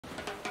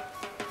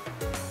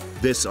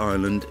This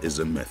island is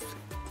a myth.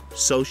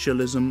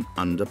 Socialism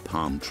under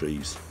palm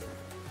trees,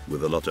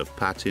 with a lot of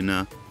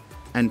patina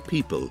and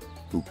people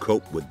who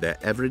cope with their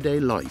everyday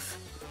life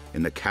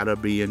in a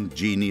Caribbean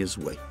genius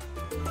way.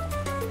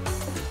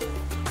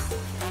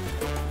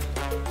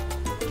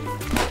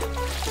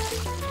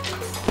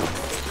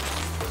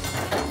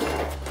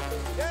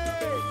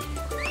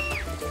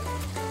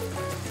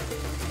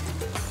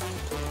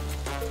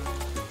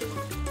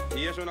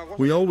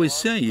 We always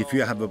say if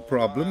you have a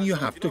problem, you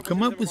have to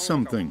come up with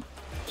something.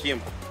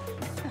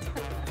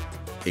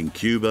 In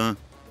Cuba,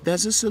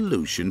 there's a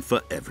solution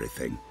for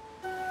everything.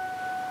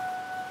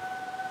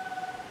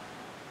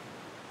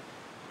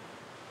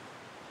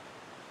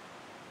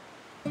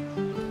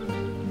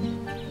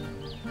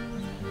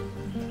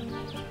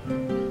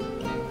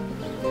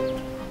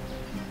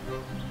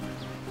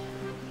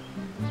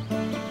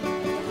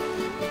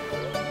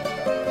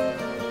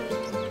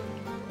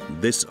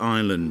 This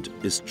island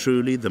is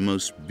truly the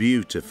most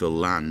beautiful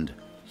land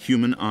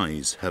human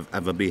eyes have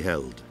ever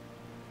beheld.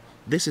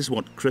 This is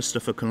what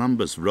Christopher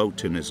Columbus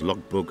wrote in his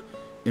logbook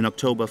in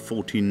October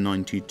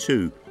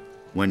 1492,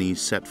 when he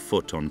set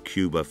foot on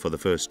Cuba for the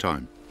first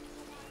time.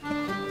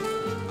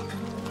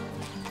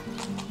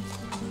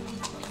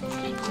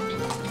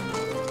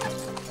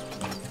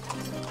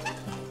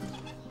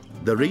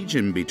 The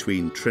region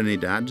between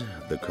Trinidad,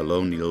 the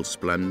colonial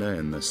splendor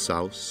in the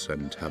south,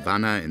 and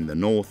Havana in the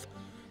north,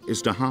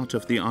 is the heart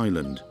of the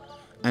island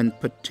and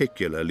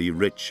particularly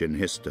rich in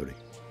history.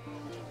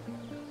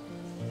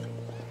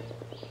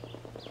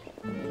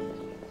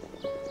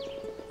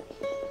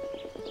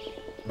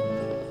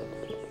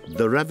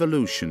 The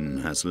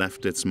revolution has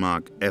left its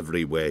mark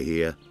everywhere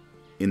here,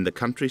 in the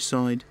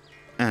countryside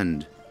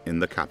and in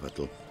the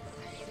capital.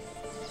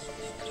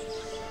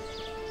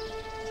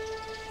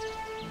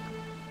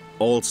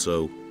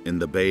 Also in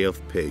the Bay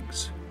of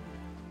Pigs.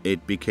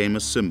 It became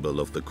a symbol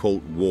of the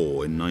Cold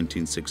War in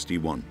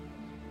 1961.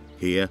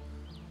 Here,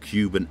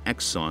 Cuban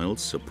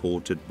exiles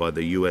supported by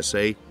the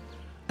USA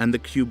and the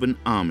Cuban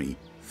army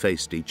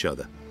faced each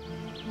other.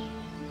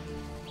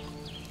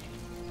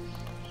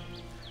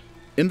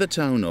 In the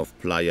town of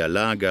Playa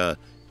Larga,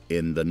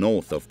 in the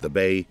north of the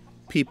bay,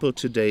 people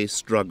today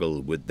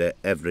struggle with their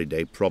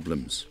everyday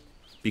problems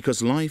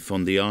because life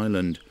on the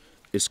island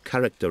is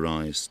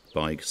characterized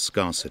by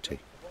scarcity.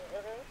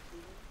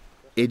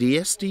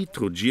 Ediesti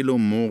Trujillo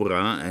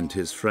Mora and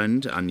his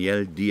friend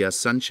Aniel Diaz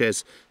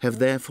Sanchez have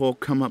therefore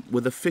come up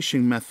with a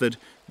fishing method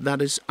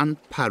that is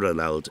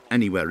unparalleled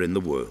anywhere in the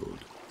world.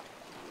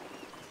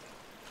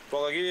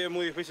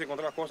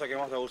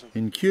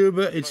 In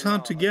Cuba, it's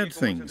hard to get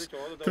things.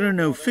 There are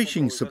no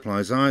fishing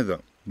supplies either.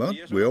 But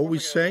we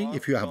always say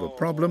if you have a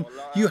problem,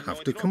 you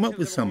have to come up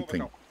with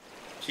something.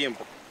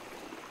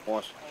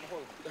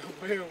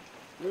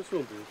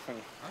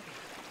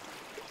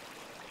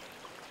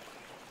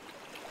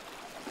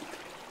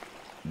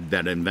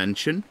 Their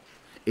invention?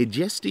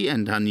 Ediesti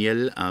and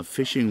Daniel are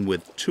fishing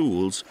with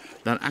tools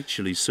that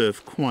actually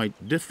serve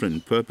quite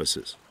different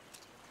purposes.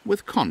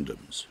 With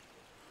condoms.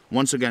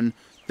 Once again,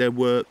 there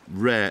were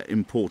rare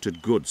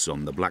imported goods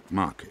on the black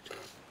market.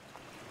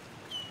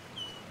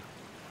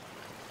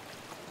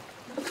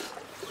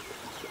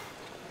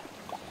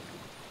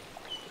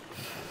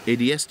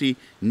 Ediesti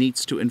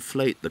needs to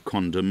inflate the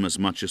condom as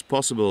much as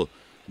possible,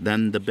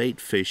 then the bait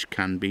fish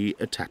can be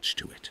attached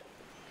to it.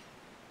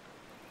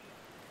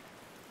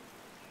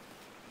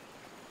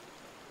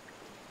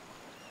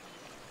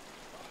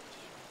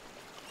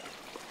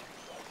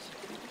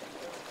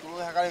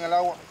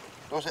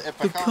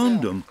 The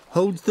condom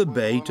holds the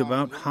bait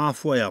about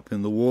halfway up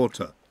in the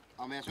water.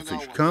 The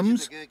fish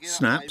comes,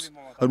 snaps,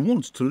 and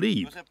wants to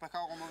leave.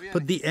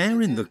 But the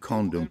air in the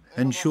condom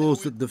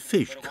ensures that the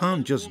fish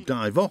can't just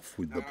dive off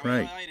with the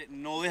prey.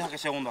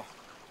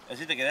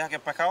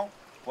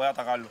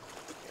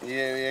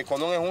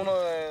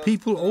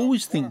 People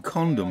always think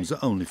condoms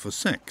are only for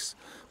sex,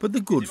 but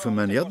they're good for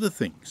many other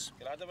things.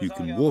 You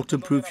can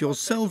waterproof your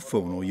cell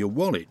phone or your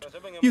wallet.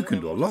 You can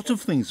do a lot of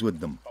things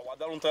with them.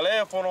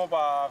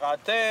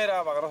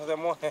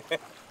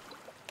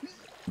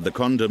 The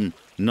condom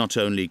not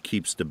only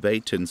keeps the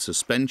bait in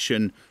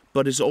suspension,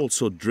 but is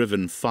also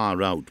driven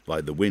far out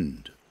by the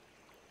wind.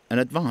 An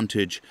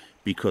advantage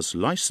because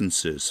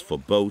licenses for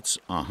boats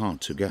are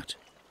hard to get.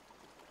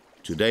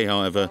 Today,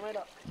 however,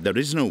 there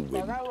is no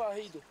wind.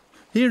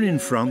 Here in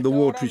front, the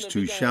water is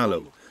too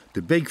shallow.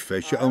 The big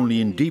fish are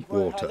only in deep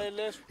water.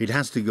 It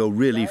has to go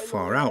really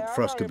far out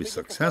for us to be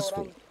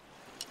successful.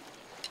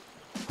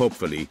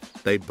 Hopefully,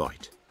 they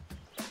bite.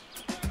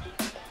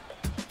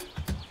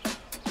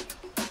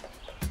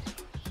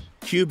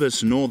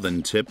 Cuba's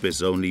northern tip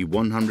is only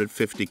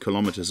 150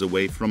 kilometers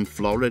away from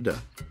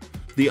Florida.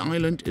 The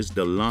island is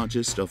the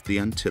largest of the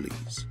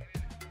Antilles.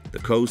 The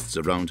coasts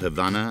around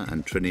Havana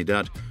and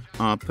Trinidad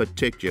are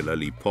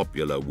particularly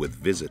popular with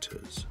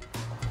visitors.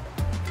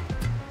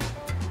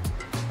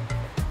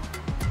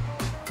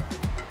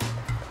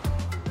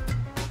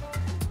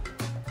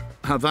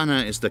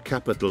 Havana is the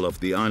capital of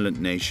the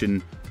island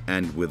nation,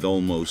 and with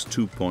almost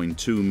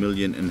 2.2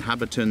 million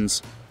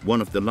inhabitants,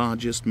 one of the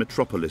largest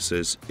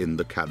metropolises in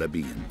the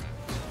Caribbean.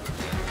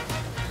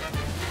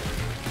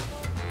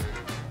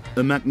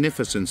 A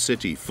magnificent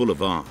city full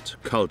of art,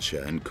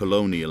 culture and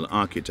colonial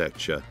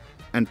architecture,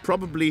 and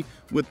probably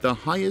with the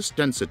highest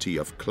density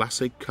of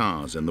classic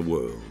cars in the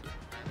world.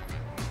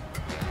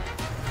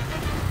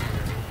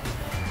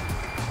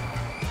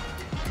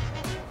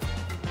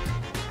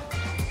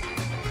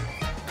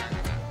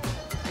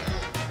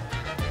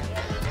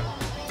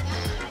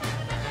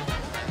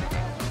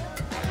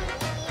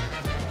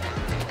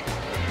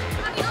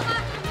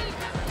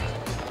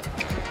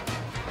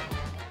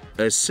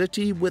 A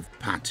city with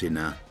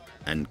patina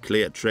and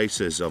clear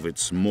traces of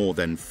its more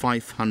than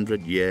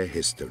 500-year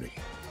history.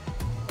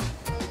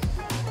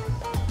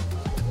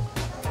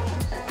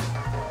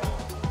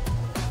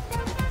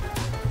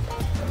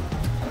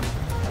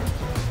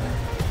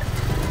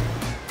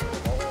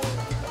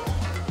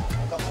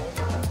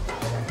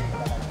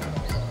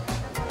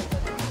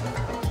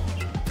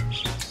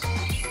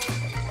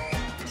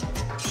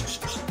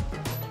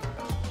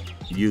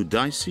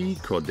 Eudice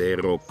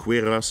Cordero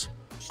Quiros,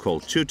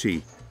 called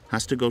Tutti,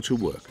 has to go to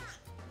work.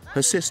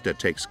 Her sister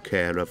takes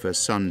care of her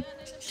son,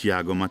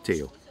 Tiago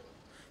Mateo.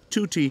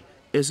 Tutti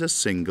is a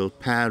single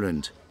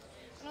parent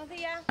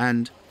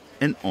and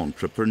an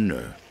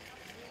entrepreneur.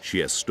 She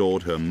has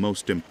stored her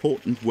most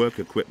important work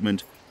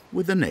equipment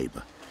with a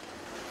neighbor.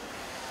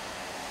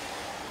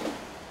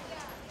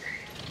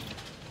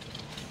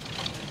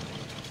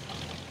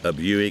 A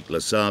Buick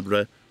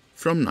LeSabre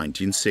from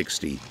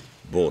 1960,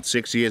 bought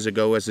 6 years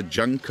ago as a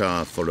junk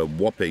car for a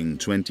whopping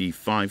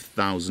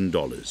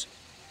 $25,000.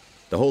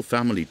 The whole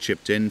family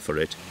chipped in for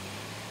it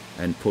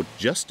and put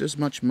just as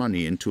much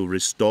money into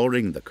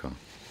restoring the car.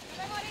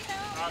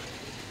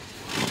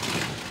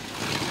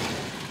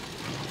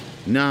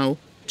 Now,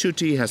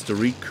 Tutti has to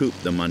recoup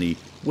the money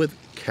with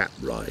cab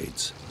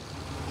rides.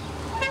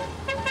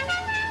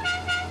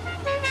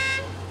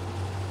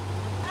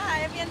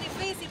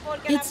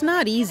 It's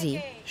not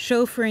easy,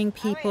 chauffeuring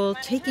people,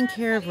 taking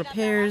care of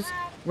repairs,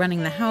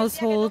 running the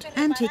household,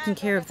 and taking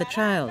care of the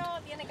child.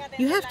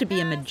 You have to be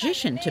a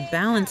magician to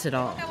balance it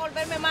all.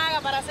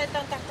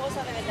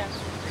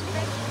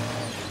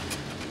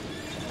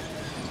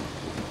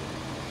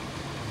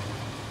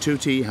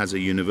 Tutti has a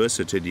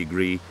university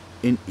degree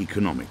in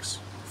economics.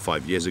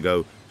 5 years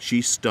ago,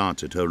 she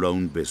started her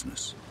own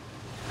business.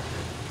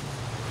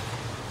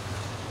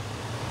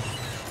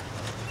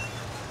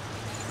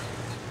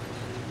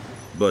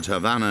 But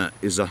Havana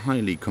is a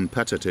highly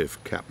competitive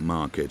cab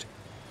market.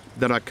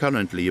 There are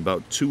currently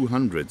about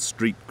 200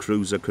 street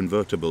cruiser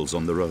convertibles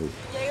on the road.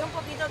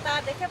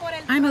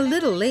 I'm a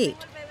little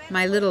late.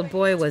 My little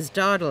boy was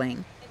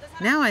dawdling.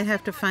 Now I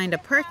have to find a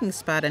parking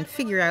spot and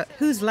figure out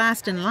who's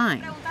last in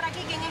line.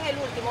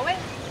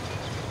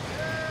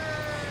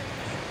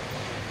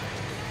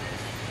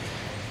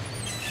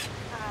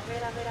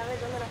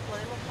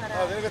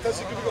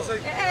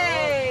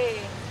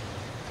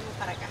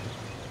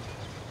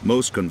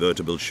 Most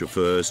convertible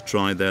chauffeurs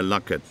try their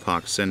luck at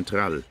Park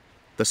Central,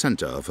 the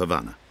center of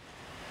Havana.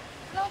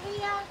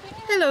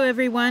 Hello,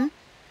 everyone.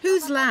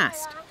 Who's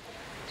last?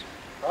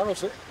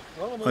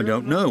 I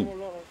don't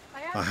know.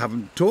 I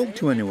haven't talked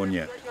to anyone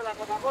yet.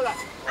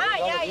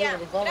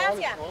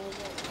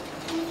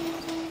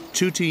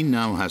 Tutti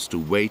now has to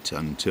wait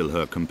until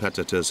her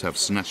competitors have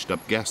snatched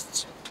up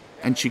guests,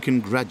 and she can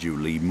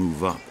gradually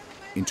move up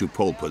into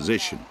pole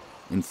position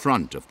in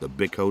front of the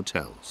big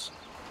hotels.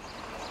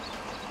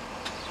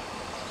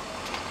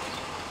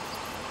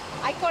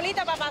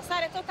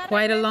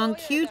 Quite a long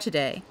queue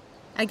today.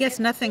 I guess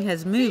nothing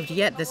has moved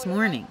yet this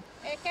morning.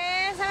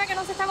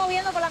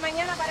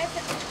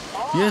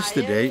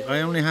 Yesterday,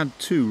 I only had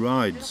 2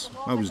 rides.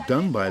 I was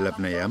done by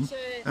 11 a.m.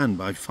 and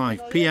by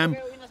 5 p.m.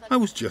 I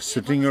was just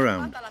sitting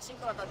around.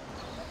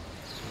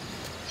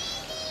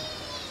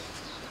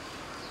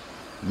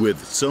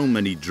 With so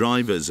many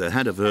drivers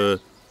ahead of her,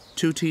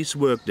 Tutti's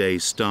workday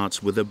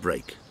starts with a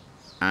break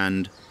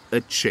and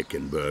a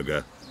chicken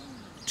burger.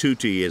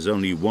 Tutti is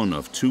only one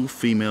of 2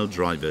 female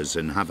drivers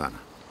in Havana.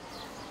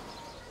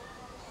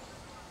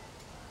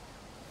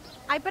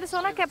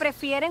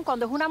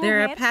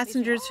 There are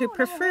passengers who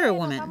prefer a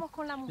woman.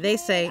 They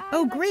say,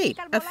 "Oh, great,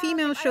 a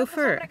female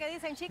chauffeur."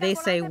 They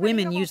say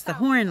women use the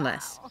horn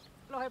less.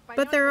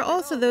 But there are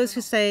also those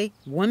who say,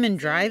 "Women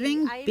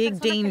driving? Big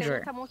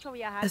danger,"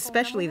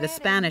 especially the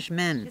Spanish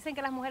men.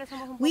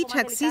 We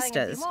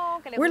taxistas,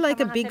 we're like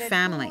a big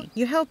family.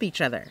 You help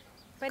each other.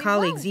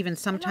 Colleagues even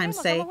sometimes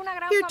say,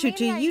 "Here,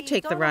 Tutti, you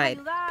take the ride.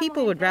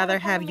 People would rather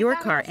have your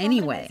car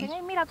anyway."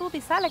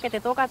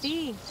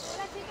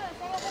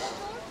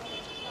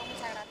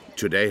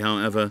 Today,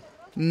 however,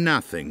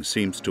 nothing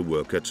seems to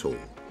work at all.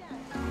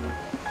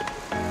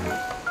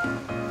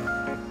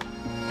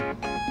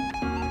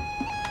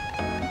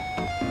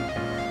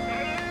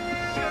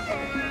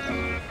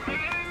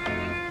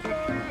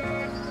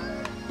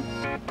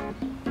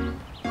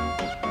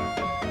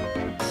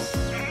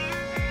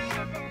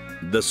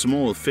 The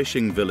small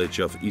fishing village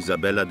of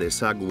Isabela de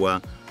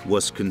Sagua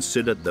was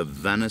considered the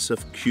Venice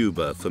of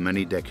Cuba for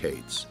many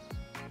decades.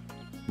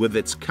 with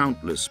its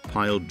countless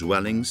piled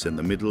dwellings in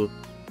the middle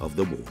of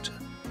the water.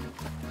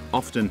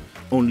 Often,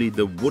 only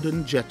the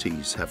wooden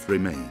jetties have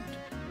remained.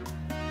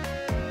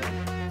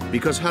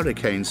 Because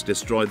hurricanes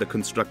destroy the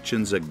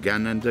constructions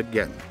again and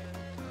again.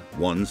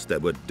 Once there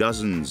were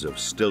dozens of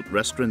stilt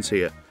restaurants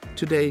here,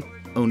 today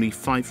only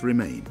 5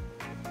 remain.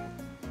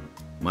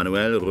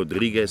 Manuel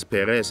Rodriguez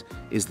Perez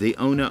is the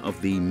owner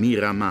of the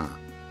Miramar,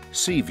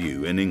 Sea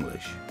View in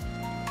English.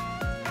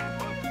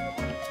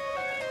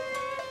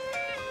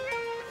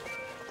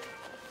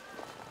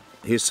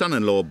 His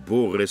son-in-law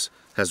Boris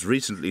has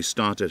recently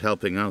started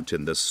helping out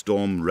in the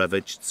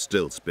storm-ravaged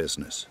stilts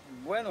business.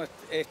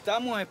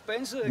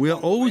 We are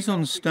always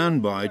on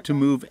standby to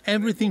move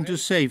everything to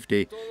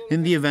safety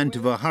in the event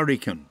of a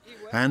hurricane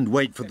and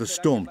wait for the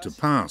storm to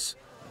pass.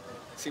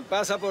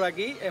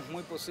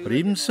 But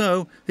even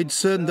so, it's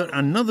certain that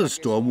another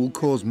storm will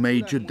cause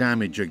major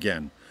damage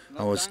again.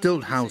 Our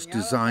stilt house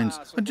designs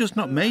are just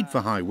not made for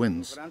high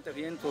winds.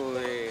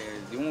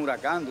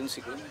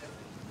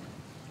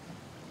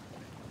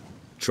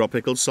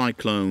 Tropical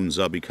cyclones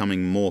are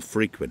becoming more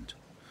frequent.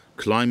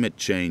 Climate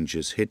change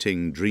is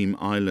hitting Dream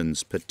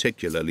Islands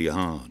particularly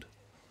hard.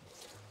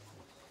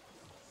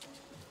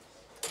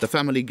 The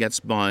family gets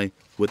by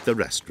with the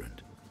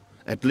restaurant.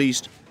 At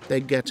least they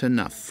get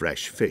enough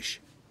fresh fish.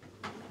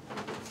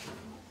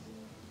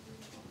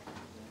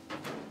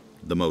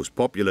 The most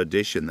popular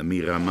dish in the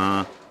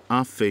Miramar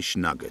are fish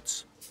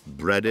nuggets,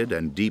 breaded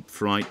and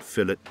deep-fried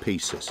fillet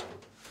pieces.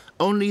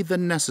 Only the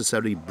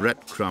necessary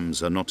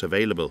breadcrumbs are not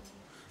available,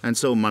 and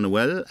so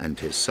Manuel and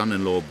his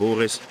son-in-law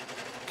Boris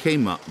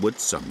came up with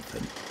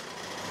something.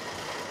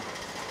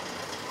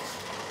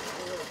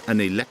 An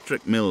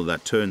electric mill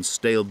that turns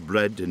stale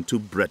bread into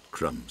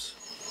breadcrumbs.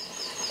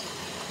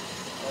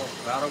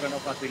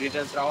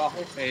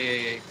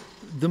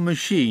 The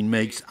machine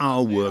makes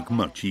our work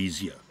much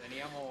easier.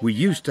 We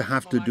used to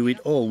have to do it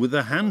all with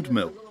a hand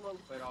mill.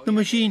 The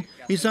machine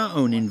is our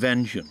own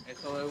invention.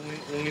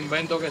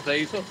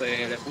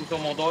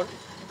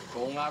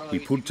 We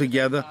put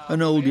together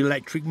an old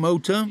electric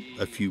motor,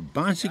 a few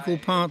bicycle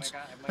parts,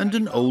 and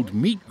an old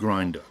meat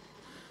grinder.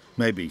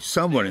 Maybe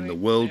somewhere in the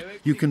world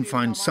you can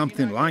find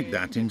something like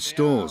that in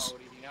stores,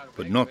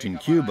 but not in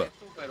Cuba.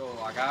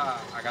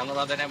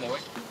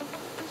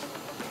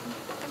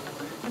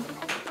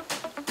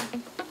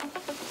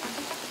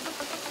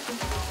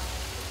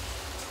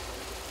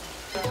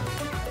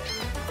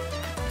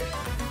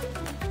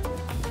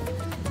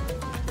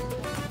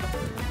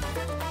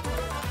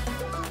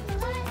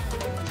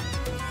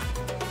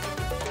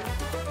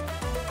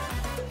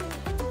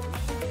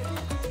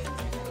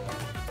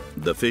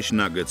 The fish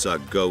nuggets are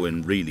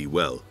going really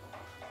well.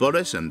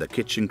 Boris and the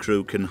kitchen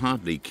crew can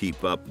hardly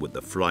keep up with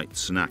the fried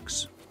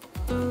snacks.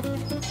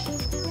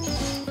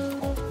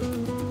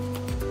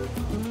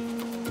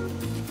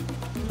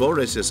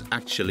 Boris is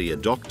actually a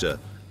doctor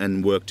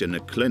and worked in a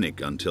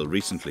clinic until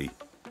recently,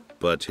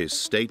 but his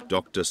state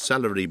doctor's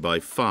salary by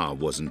far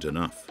wasn't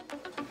enough.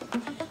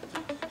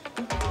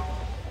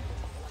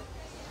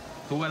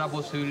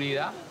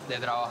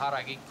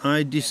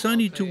 I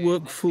decided to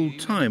work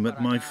full-time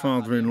at my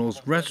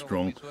father-in-law's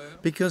restaurant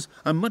because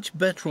I'm much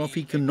better off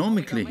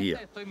economically here.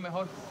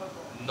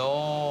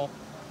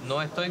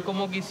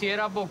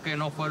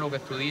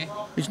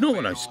 It's not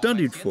what I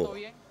studied for.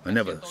 I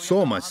never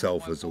saw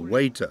myself as a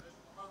waiter.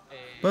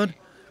 But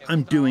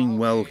I'm doing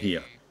well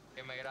here.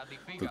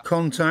 The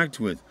contact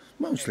with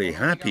mostly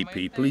happy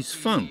people is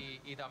fun.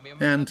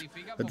 And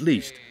at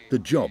least the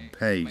job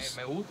pays.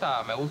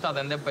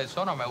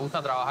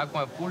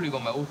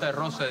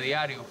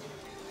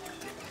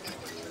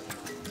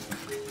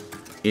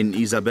 In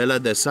Isabela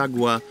de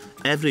Sagua,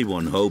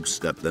 everyone hopes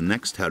that the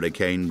next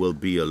hurricane will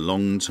be a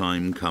long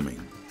time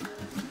coming.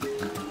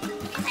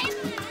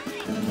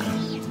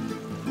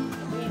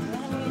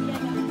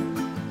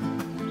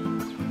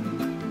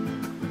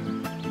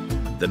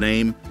 The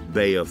name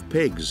Bay of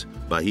Pigs,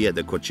 Bahía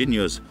de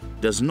Cochinos,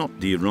 does not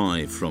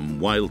derive from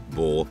wild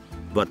boar,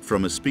 but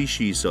from a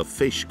species of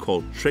fish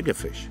called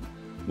triggerfish,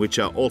 which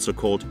are also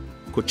called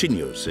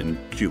cochinos in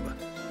Cuba.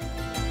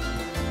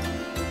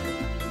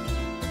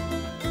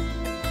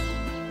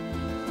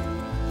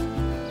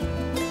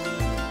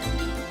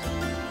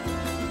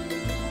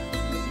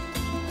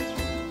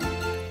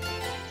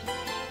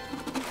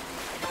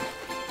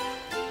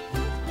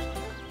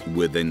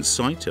 Within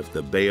sight of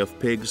the Bay of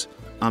Pigs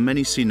are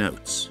many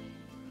cenotes,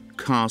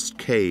 cast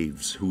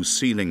caves whose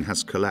ceiling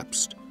has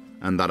collapsed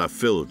and that are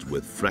filled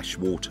with fresh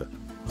water.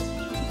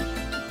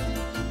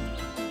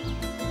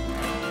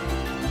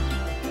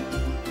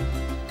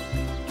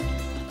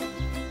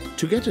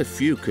 To get a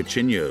few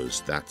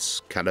cochinos,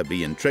 that's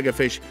Caribbean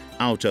triggerfish,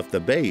 out of the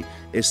bay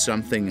is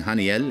something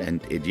Haniel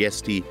and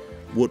Ediesti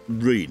would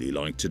really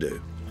like to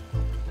do.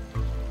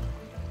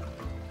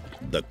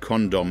 The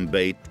condom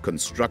bait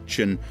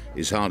construction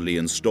is hardly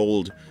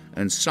installed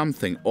and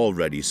something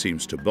already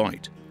seems to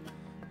bite.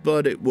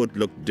 But it would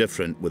look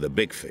different with a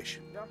big fish.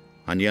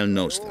 Haniel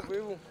knows that.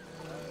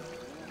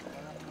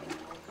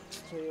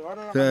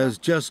 There's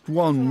just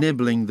one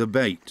nibbling the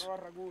bait.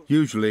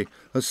 usually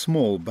a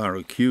small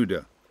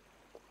barracuda.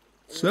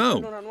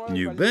 So,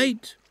 new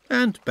bait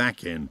and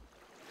back in.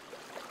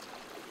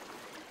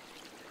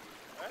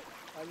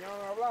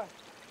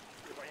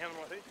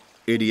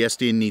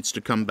 Ediesti needs to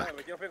come back.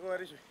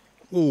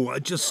 Oh, I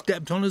just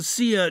stepped on a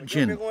sea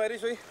urchin.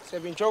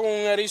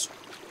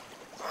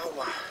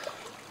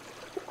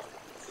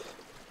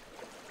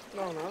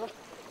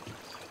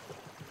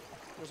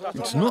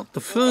 It's not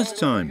the first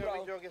time.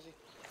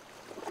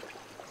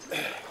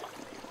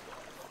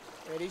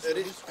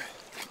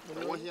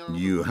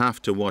 You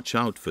have to watch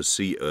out for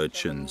sea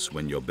urchins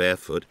when you're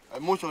barefoot.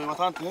 There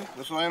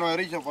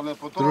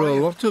are a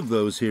lot of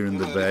those here in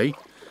the bay.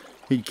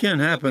 It can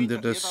happen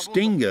that a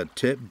stinger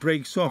tip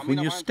breaks off when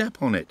you step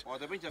on it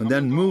and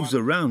then moves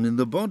around in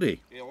the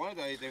body.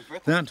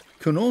 That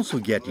can also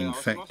get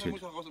infected.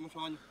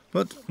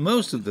 But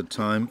most of the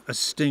time, a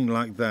sting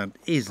like that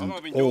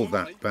isn't all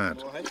that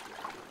bad.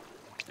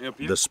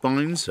 The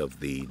spines of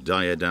the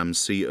diadem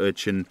sea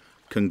urchin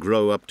can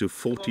grow up to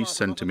 40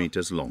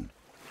 centimeters long.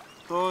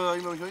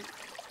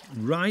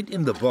 Right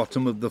in the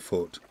bottom of the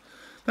foot.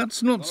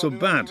 That's not so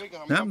bad.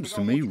 Happens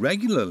to me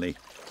regularly.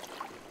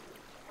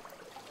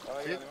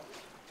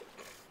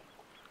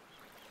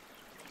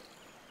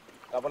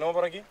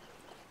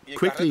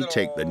 Quickly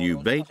take the new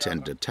bait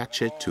and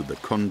attach it to the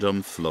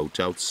condom float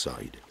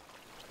outside.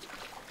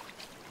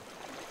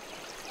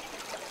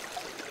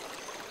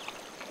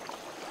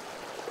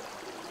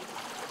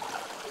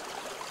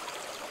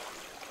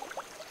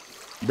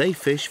 They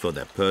fish for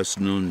their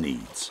personal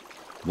needs.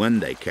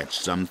 When they catch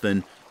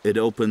something, it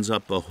opens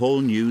up a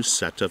whole new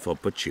set of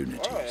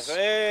opportunities.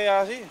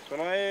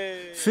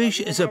 Fish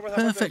is a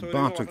perfect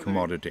barter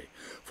commodity.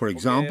 For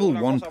example,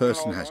 one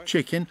person has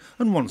chicken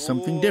and wants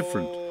something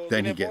different.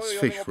 Then he gets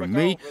fish from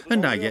me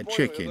and I get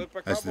chicken.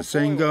 As the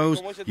saying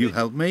goes, you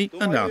help me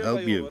and I'll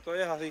help you.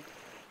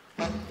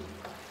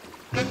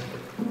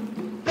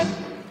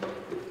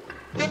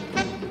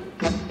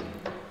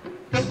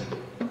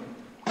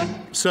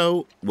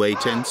 So,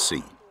 wait and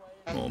see.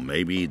 Or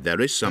maybe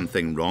there is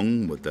something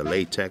wrong with the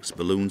latex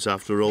balloons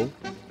after all.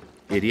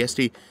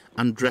 Ediesti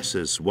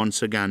undresses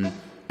once again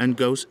and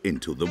goes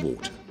into the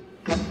water.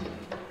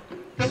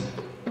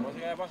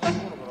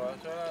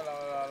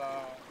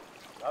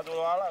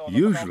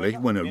 Usually,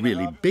 when a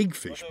really big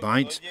fish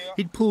bites,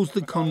 it pulls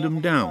the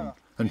condom down.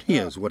 And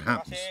here's what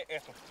happens.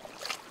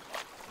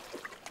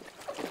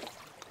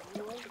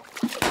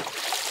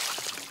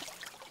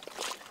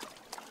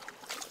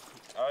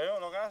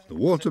 The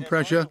water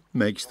pressure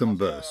makes them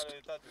burst.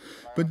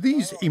 But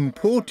these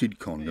imported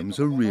condoms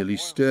are really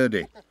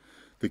sturdy.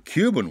 The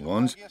Cuban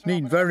ones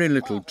need very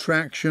little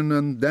traction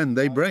and then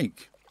they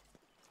break.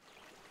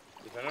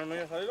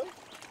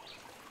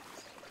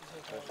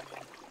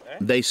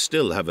 They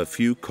still have a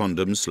few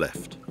condoms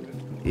left.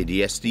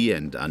 Ediesti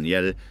and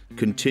Aniel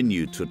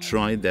continue to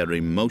try their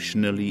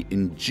emotionally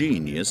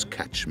ingenious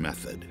catch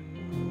method.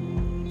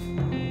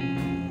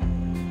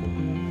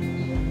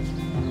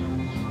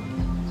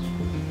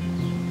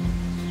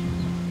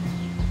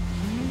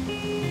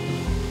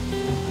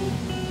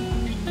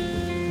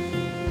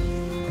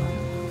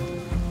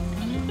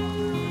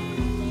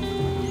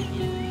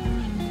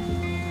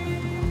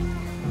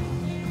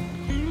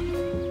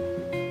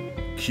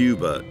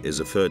 Cuba is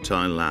a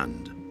fertile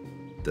land.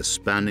 The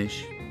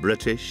Spanish,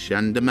 British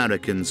and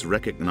Americans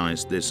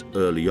recognized this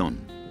early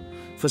on.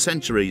 For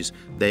centuries,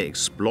 they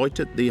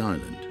exploited the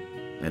island,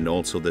 and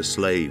also the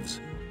slaves,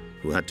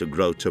 who had to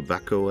grow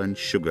tobacco and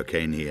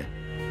sugarcane here.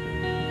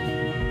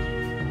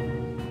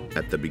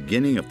 At the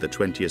beginning of the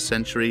 20th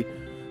century,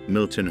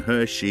 Milton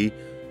Hershey,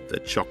 the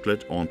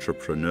chocolate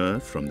entrepreneur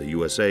from the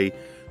USA,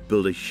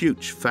 built a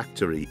huge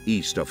factory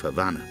east of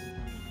Havana,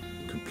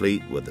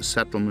 complete with a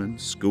settlement,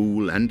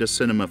 school and a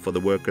cinema for the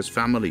workers'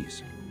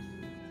 families.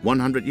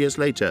 100 years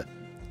later,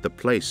 the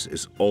place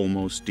is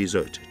almost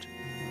deserted.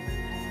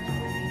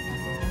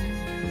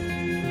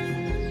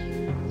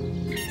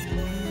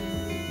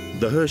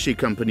 The Hershey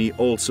Company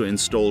also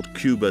installed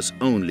Cuba's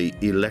only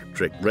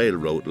electric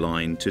railroad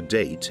line to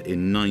date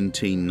in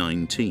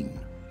 1919.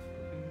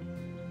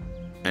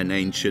 An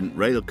ancient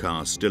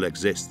railcar still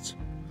exists.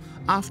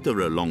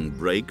 After a long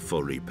break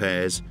for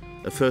repairs,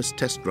 a first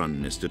test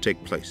run is to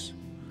take place,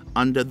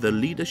 under the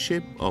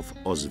leadership of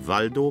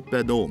Osvaldo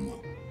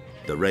Perdomo,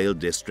 the rail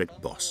district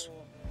boss.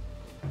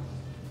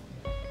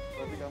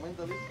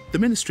 The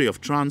Ministry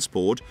of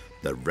Transport,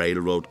 the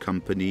railroad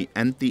company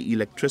and the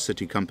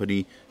electricity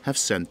company have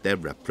sent their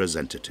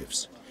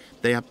representatives.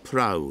 They are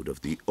proud of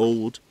the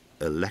old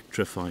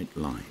electrified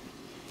line.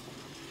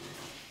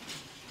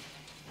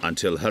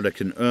 Until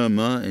Hurricane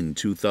Irma in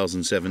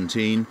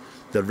 2017,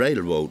 the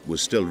railroad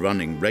was still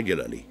running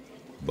regularly,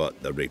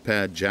 but the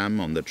repair jam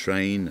on the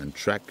train and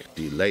track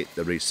delayed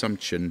the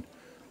resumption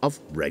of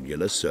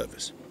regular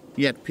service.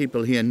 Yet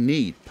people here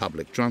need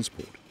public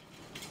transport.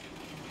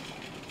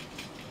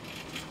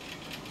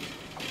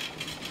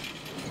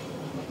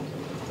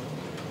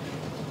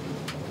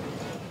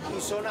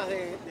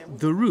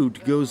 The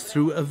route goes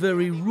through a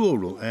very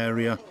rural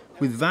area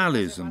with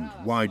valleys and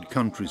wide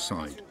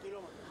countryside.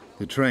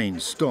 The train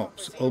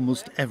stops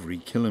almost every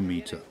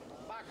kilometre.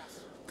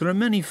 There are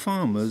many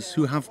farmers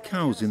who have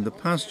cows in the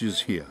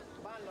pastures here.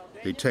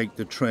 They take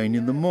the train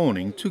in the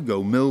morning to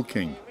go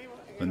milking,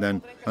 and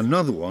then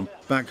another one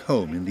back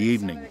home in the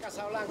evening.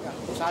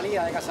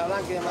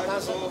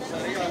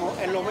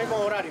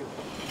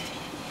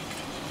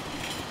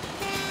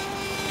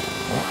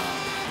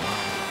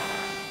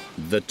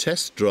 The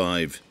test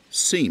drive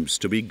seems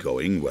to be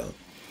going well.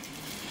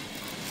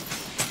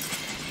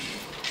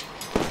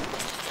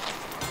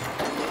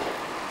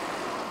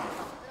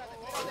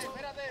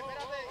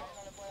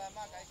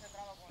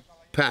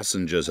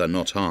 Passengers are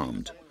not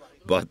harmed,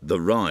 but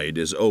the ride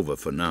is over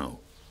for now.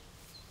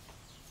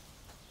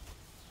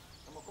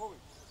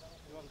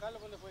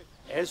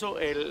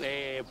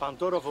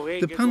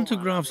 The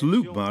pantograph's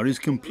loop bar is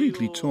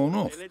completely torn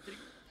off.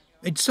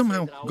 It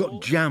somehow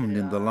got jammed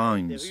in the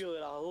lines. It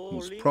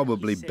was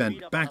probably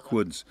bent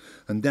backwards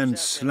and then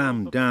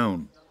slammed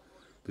down.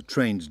 The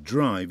train's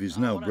drive is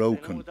now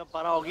broken.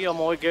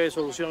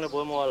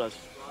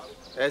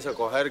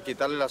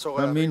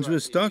 That means we're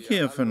stuck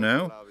here for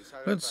now.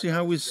 Let's see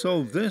how we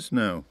solve this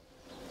now.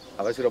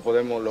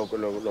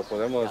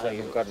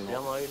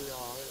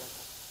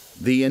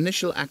 The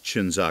initial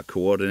actions are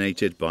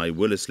coordinated by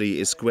Willisley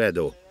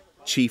Izquierdo,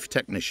 Chief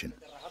Technician.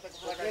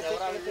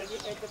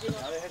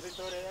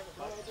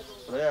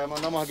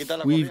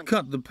 We've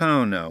cut the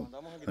power now,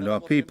 and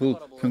our people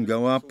can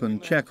go up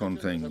and check on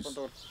things.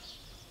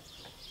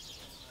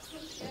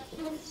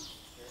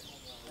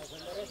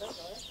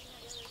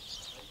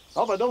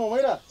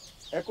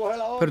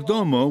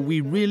 Perdomo, we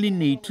really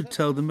need to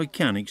tell the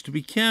mechanics to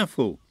be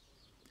careful.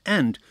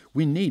 And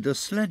we need a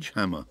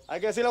sledgehammer.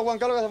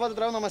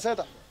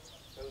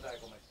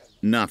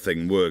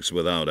 Nothing works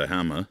without a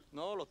hammer.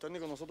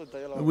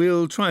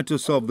 We'll try to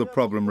solve the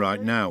problem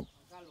right now.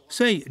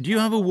 Say, do you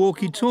have a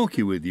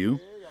walkie-talkie with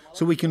you?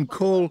 So we can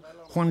call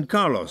Juan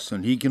Carlos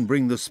and he can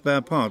bring the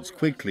spare parts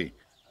quickly.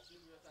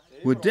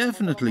 We're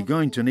definitely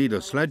going to need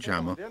a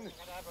sledgehammer.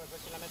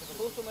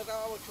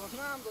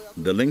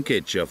 The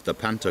linkage of the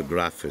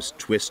pantograph is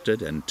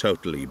twisted and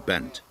totally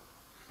bent.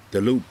 The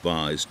loop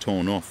bar is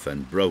torn off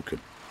and broken.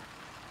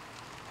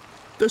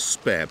 The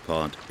spare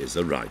part is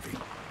arriving.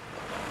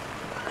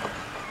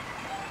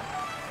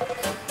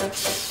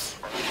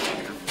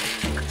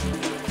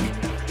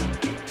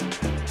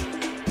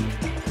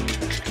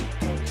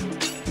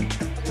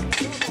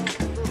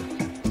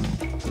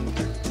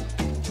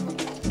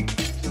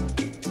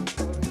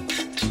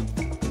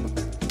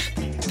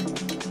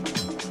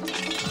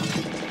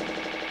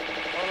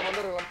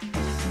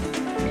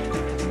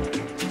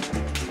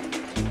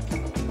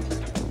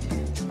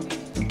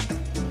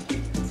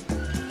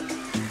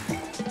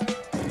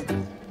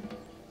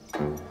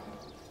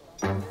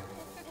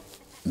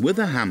 With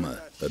a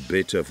hammer, a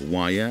bit of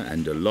wire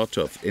and a lot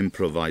of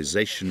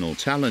improvisational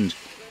talent,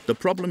 the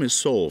problem is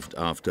solved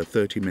after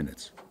 30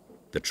 minutes.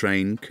 The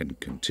train can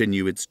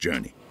continue its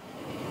journey.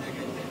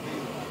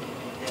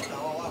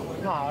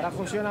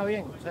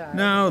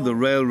 Now the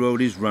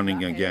railroad is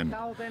running again.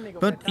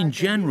 But in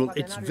general,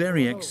 it's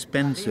very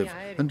expensive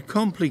and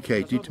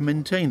complicated to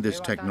maintain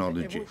this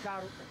technology.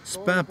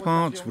 Spare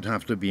parts would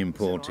have to be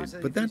imported,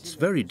 but that's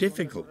very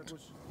difficult.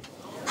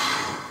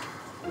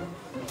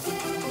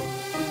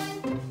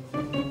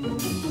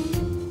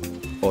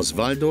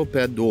 Osvaldo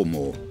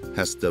Perdomo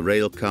has the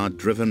railcar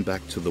driven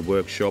back to the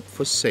workshop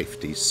for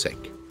safety's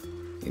sake.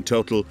 In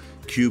total,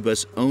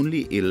 Cuba's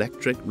only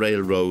electric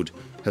railroad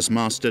has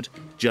mastered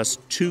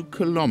just 2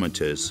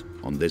 kilometers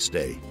on this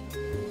day.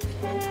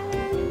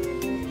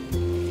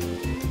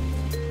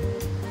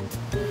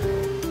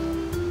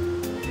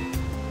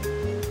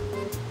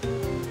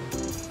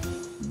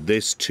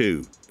 This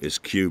too is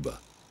Cuba.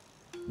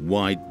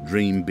 White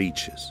dream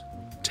beaches,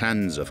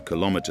 tens of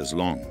kilometers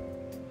long.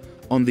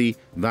 On the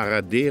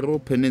Varadero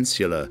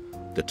Peninsula,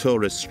 the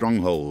tourist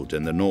stronghold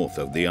in the north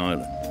of the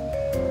island.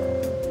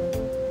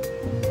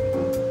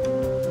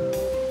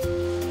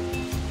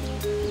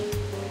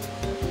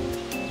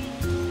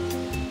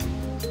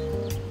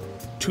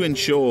 To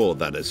ensure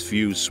that as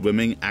few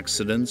swimming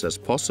accidents as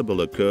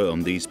possible occur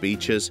on these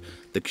beaches,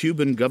 the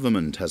Cuban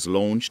government has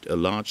launched a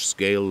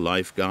large-scale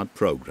lifeguard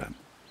program.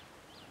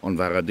 On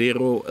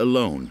Varadero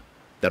alone,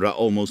 there are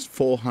almost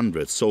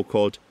 400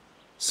 so-called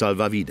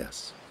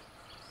salvavidas.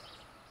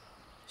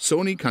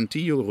 Sonny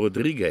Cantillo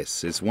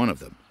Rodriguez is one of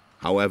them.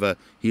 However,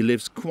 he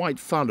lives quite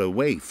far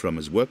away from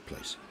his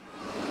workplace.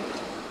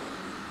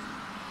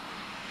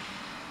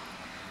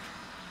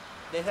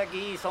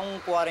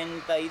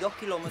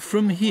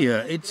 From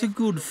here, it's a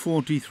good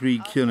 43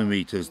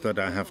 kilometers that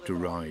I have to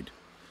ride.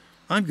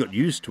 I've got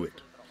used to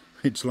it.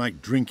 It's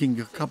like drinking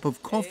a cup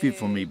of coffee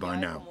for me by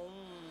now.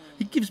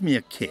 It gives me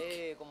a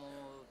kick.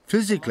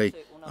 Physically,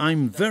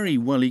 I'm very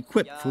well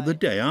equipped for the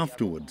day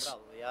afterwards.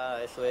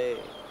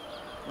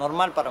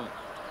 Normal para mí.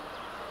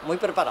 Muy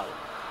preparado,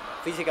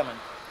 físicamente.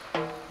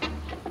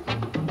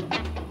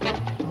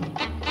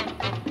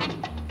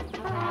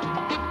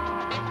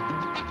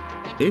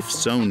 If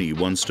Sony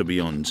wants to be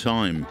on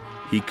time,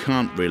 he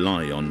can't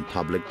rely on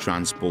public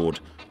transport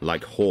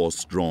like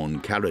horse-drawn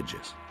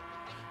carriages.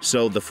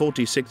 So the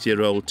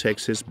 46-year-old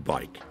takes his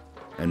bike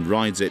and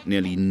rides it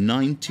nearly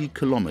 90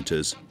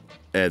 kilometers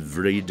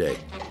every day.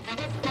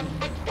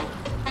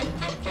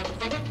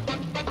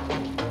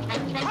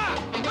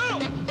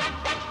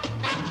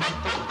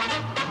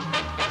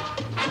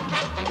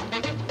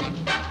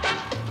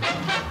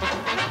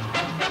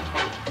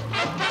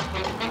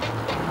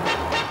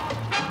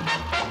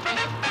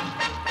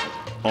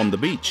 On the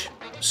beach,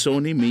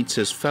 Sony meets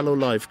his fellow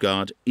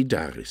lifeguard,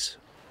 Idaris.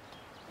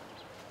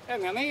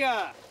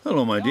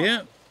 Hello, my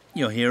dear.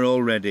 You're here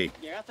already.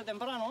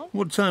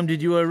 What time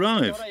did you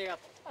arrive?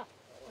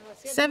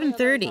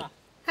 7:30.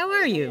 How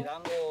are you?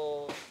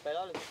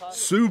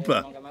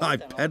 Super. I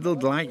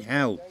pedaled like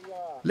hell.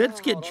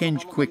 Let's get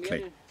changed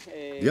quickly.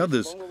 The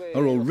others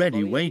are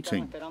already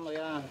waiting.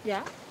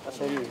 Yeah.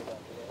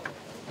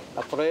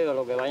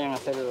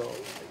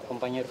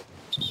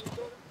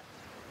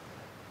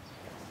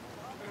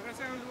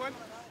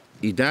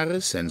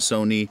 Idaris and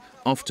Sony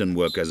often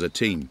work as a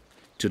team.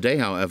 Today,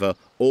 however,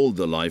 all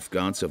the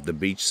lifeguards of the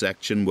beach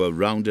section were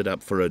rounded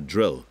up for a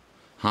drill.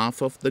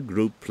 Half of the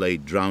group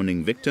played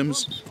drowning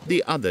victims,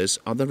 the others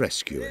are the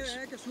rescuers.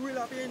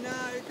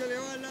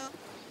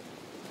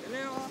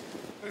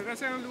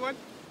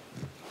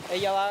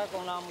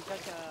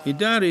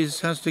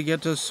 Idaris has to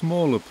get a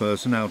smaller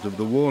person out of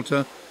the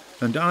water,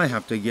 and I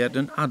have to get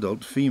an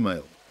adult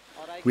female.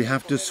 We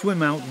have to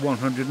swim out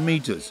 100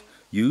 meters,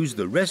 use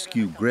the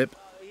rescue grip,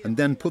 and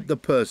then put the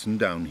person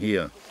down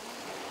here.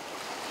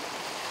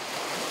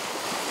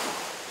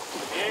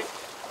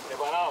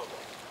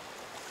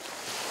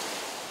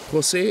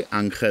 José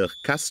Ángel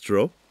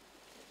Castro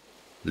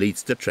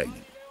leads the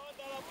training.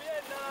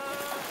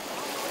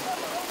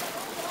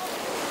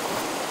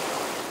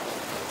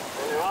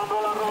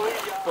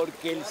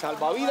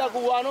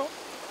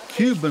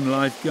 Cuban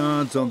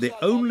lifeguards are the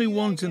only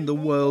ones in the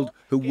world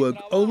who work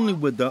only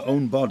with their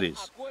own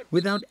bodies,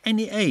 without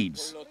any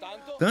aids.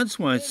 That's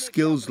why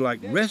skills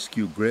like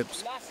rescue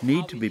grips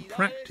need to be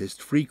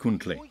practiced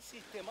frequently.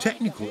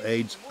 Technical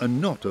aids are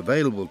not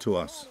available to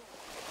us.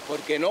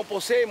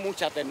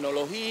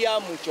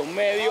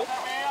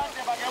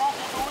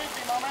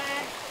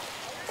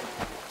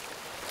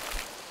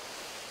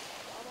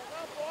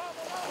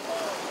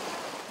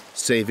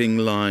 Saving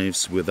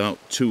lives without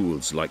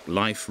tools like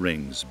life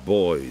rings,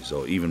 buoys,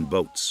 or even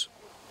boats.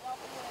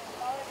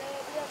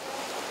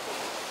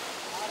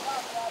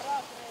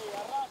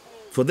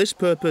 For this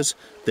purpose,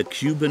 the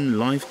Cuban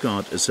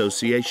Lifeguard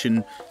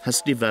Association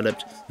has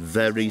developed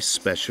very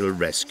special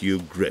rescue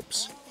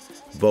grips,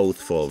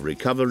 both for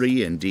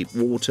recovery in deep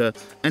water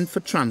and for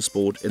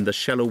transport in the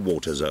shallow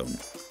water zone.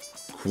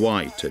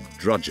 Quite a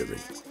drudgery.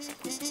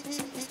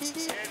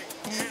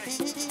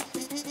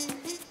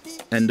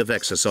 End of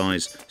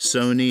exercise,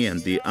 Sony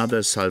and the other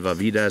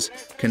salvavidas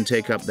can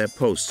take up their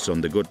posts on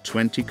the good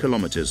 20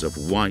 kilometers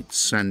of white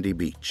sandy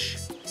beach.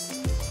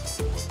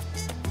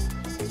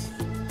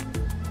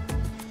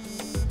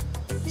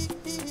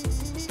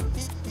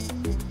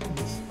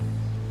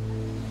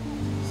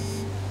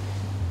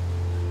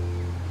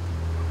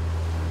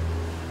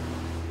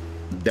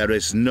 There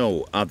is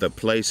no other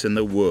place in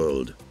the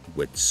world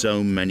with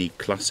so many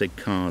classic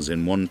cars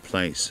in one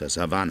place as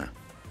Havana.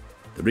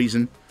 The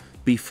reason?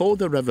 Before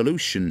the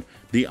revolution,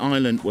 the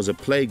island was a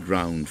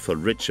playground for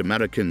rich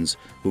Americans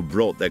who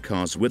brought their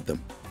cars with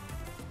them.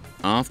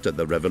 After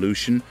the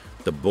revolution,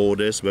 the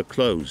borders were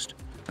closed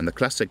and the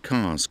classic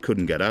cars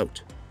couldn't get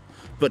out.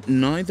 But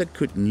neither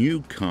could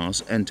new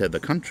cars enter the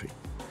country.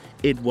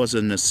 It was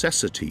a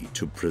necessity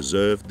to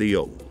preserve the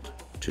old.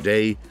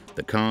 Today,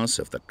 the cars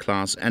of the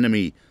class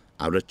enemy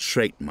are a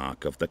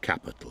trademark of the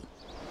capital.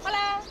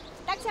 Hola,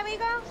 taxi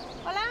amigo.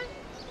 Hola.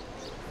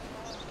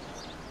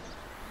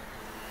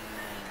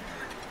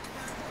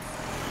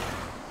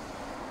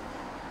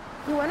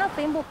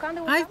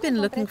 I've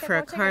been looking for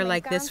a car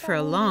like this for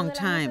a long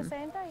time.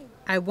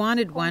 I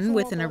wanted one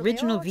with an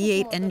original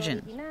V8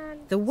 engine.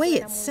 The way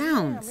it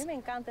sounds,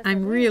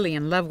 I'm really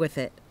in love with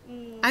it.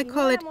 I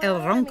call it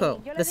El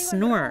Ronco, the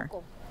snorer.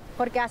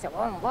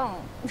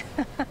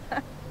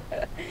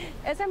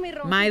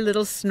 My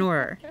little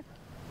snorer.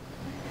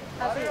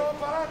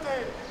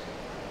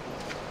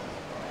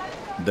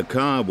 The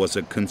car was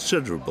a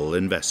considerable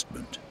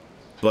investment,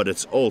 but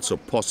it's also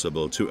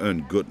possible to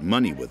earn good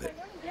money with it.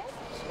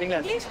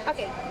 English?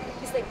 Okay.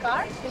 It's the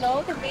car,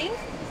 the ring.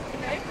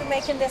 We're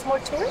making this more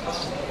tour.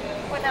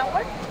 1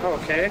 hour.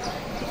 Okay.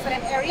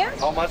 Different area.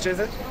 How much is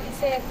it? It's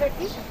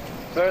 30.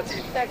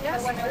 30. 30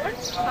 for 1 hour.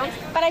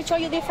 But I show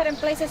you different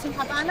places in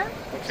Havana.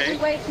 Okay.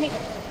 Wait, me.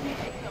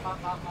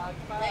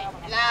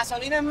 La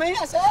gasolina es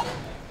mía, sir.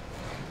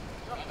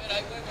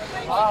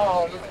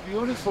 Wow, looks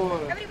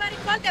beautiful. Everybody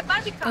call it the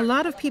Barbie car. A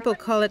lot of people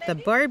call it the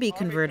Barbie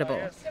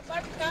convertible. The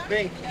Barbie car.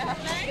 Pink.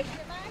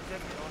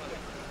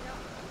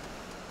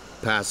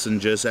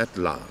 Passengers at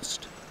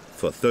last,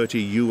 for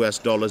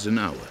 $30 an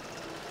hour.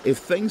 If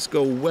things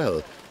go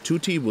well,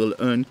 Tuti will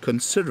earn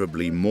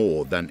considerably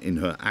more than in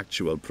her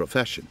actual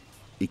profession,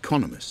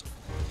 economist.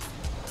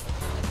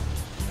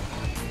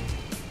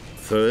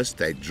 First,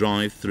 they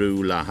drive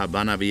through La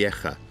Habana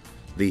Vieja,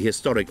 the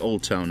historic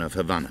old town of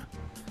Havana.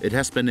 It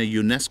has been a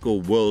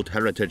UNESCO World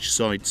Heritage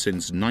Site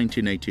since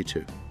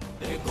 1982.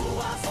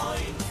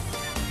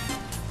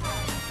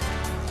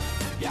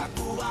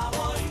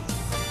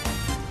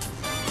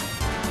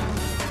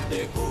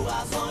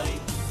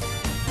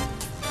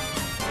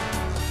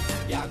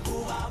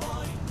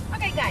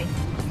 Okay guys,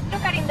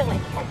 look at in the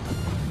left.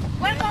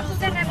 Welcome to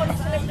the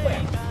Revolution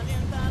Square.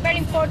 Very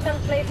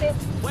important places.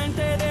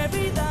 Fuente de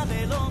vida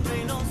del hombre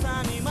y los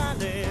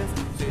animales,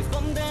 se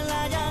esconde en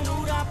la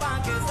llanura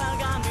pa' que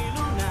salga mi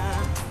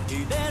luna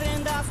y de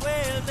rienda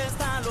suelta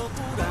esta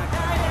locura que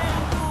hay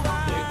en Cuba.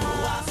 De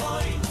Cuba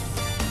soy,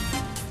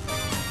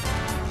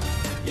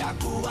 y a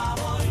Cuba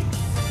voy.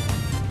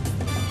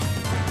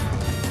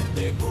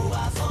 De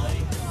Cuba soy.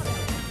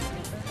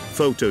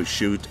 Photo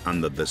shoot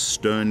under the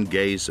stern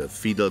gaze of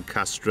Fidel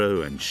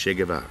Castro and Che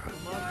Guevara.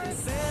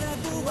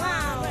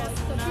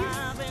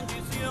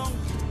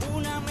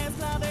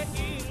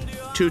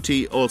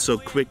 Tutti also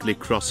quickly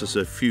crosses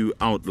a few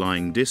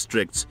outlying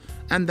districts,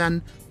 and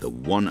then the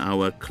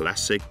 1-hour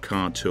classic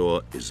car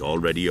tour is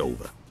already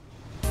over.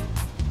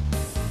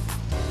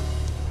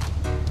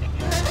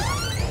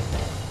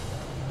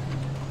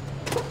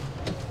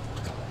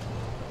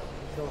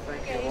 So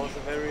thank you. It was a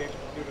very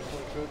beautiful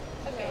trip.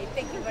 Okay,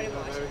 thank you very You're a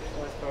much. very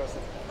nice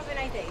person. Have a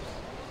nice day.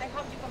 I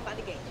hope you come back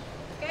again.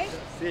 Okay?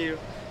 See you.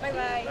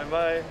 Bye-bye.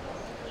 Bye-bye.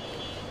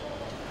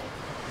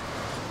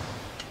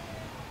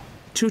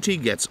 Tutti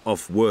gets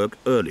off work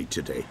early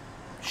today.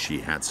 She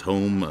heads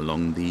home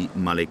along the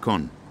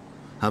Malecón,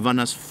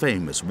 Havana's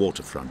famous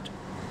waterfront.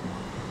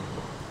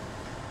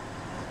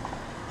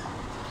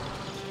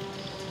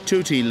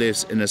 Tutti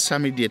lives in a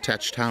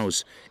semi-detached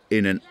house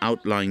in an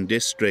outlying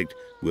district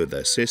with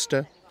her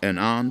sister, an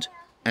aunt,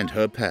 and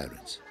her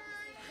parents.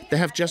 They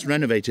have just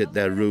renovated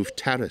their roof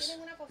terrace.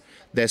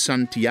 Their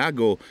son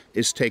Tiago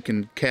is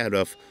taken care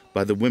of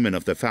by the women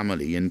of the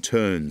family in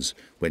turns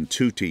when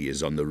Tutti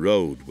is on the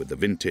road with the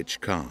vintage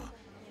car.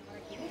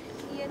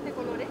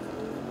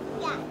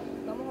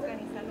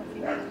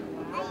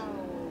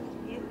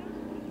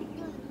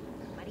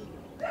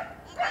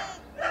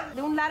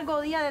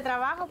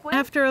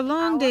 After a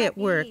long day at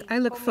work, I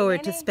look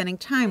forward to spending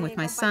time with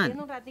my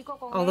son,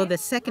 although the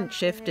second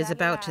shift is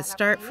about to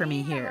start for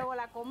me here.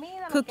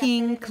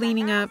 Cooking,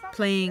 cleaning up,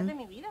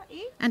 playing.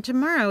 And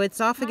tomorrow it's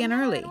off again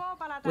early,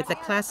 with the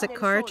classic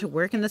car to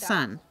work in the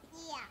sun.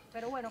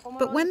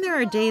 But when there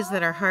are days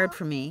that are hard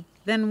for me,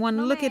 then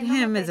one look at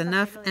him is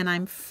enough and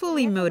I'm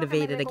fully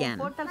motivated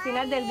again.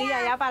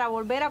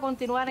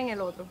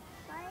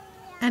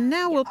 And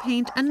now we'll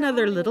paint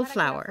another little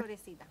flower.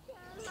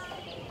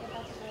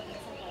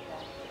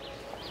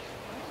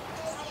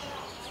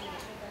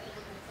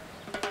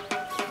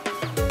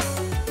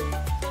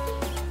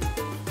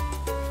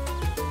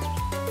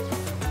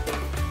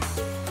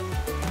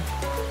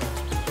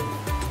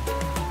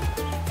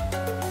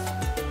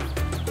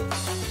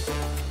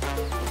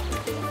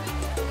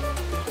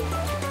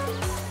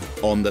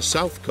 On the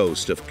south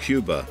coast of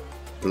Cuba,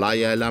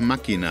 Playa La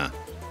Máquina,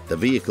 the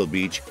vehicle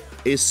beach,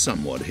 is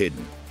somewhat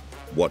hidden.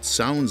 What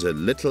sounds a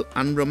little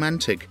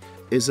unromantic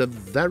is a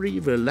very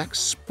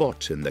relaxed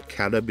spot in the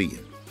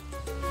Caribbean.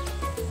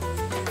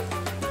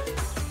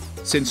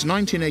 Since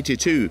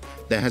 1982,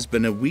 there has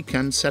been a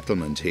weekend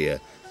settlement here,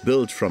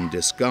 built from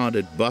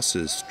discarded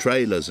buses,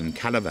 trailers and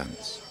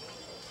caravans.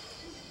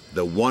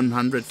 The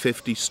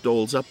 150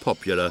 stalls are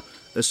popular,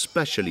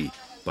 especially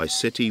by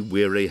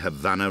city-weary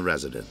Havana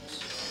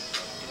residents.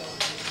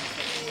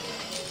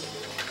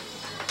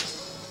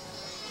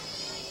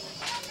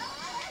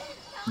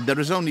 There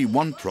is only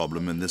one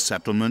problem in this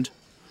settlement,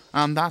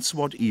 and that's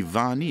what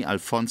Ivani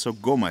Alfonso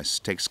Gomez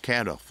takes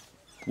care of,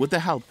 with the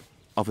help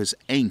of his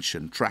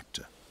ancient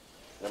tractor.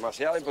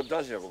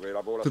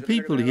 The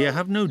people here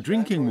have no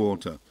drinking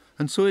water,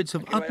 and so it's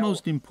of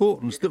utmost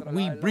importance that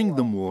we bring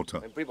them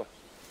water.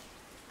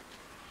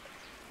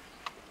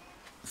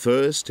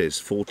 First, his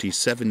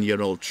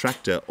 47-year-old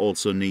tractor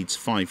also needs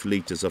 5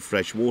 liters of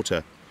fresh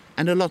water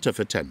and a lot of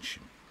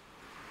attention.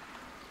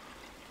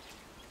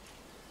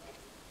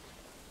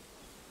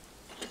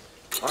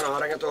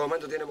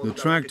 The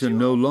tractor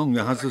no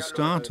longer has a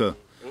starter.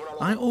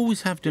 I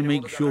always have to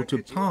make sure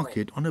to park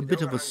it on a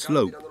bit of a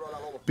slope,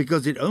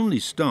 because it only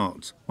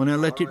starts when I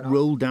let it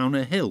roll down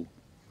a hill.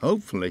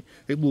 Hopefully,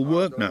 it will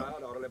work now.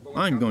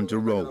 I'm going to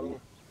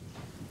roll.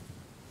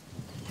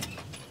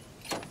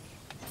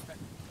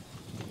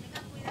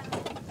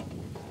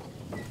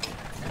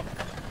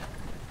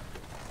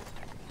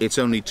 It's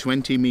only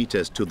 20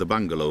 meters to the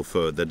bungalow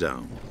further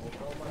down.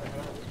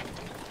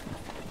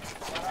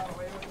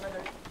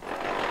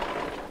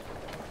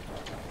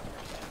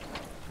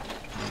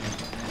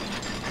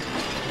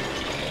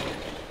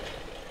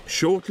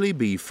 Shortly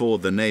before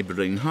the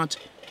neighboring hut,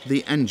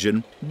 the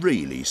engine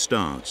really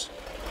starts.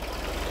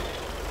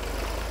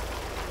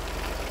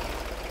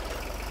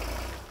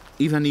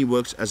 Ivani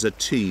works as a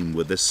team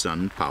with his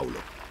son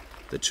Paulo.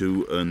 The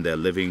two earn their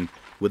living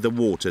with the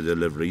water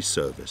delivery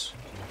service.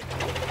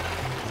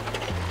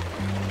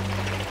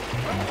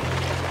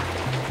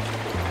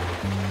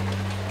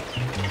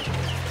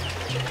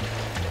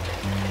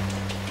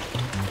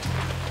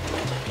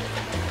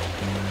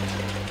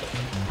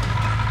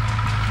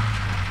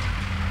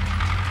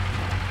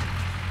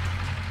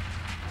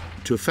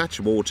 To fetch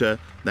water,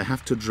 they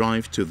have to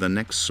drive to the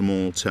next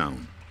small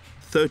town,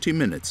 30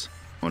 minutes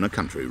on a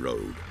country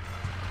road.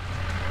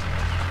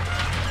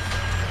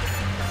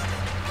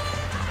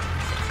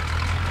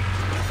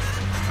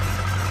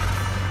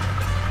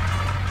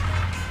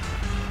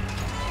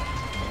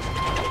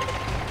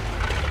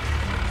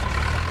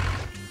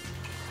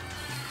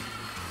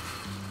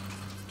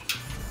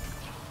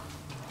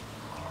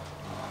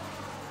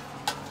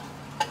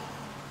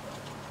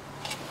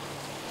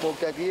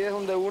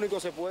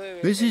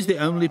 This is the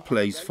only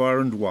place far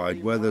and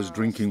wide where there's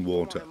drinking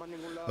water.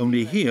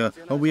 Only here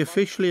are we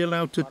officially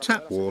allowed to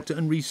tap water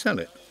and resell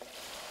it.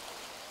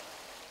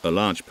 A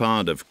large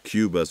part of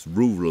Cuba's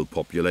rural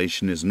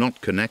population is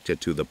not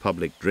connected to the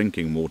public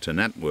drinking water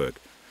network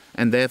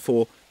and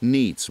therefore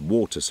needs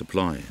water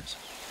suppliers.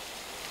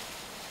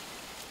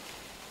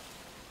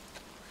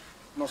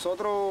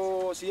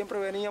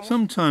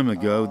 Some time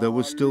ago, there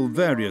were still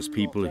various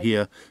people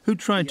here who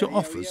tried to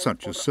offer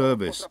such a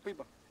service.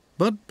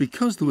 But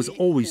because there was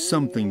always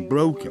something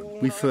broken,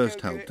 we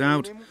first helped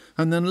out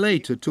and then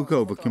later took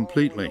over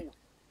completely.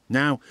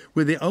 Now,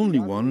 we're the only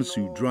ones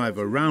who drive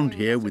around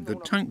here with the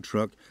tank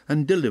truck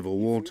and deliver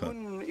water.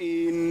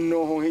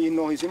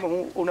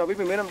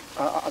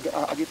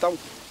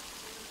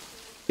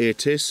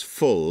 It is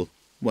full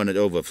when it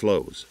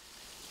overflows.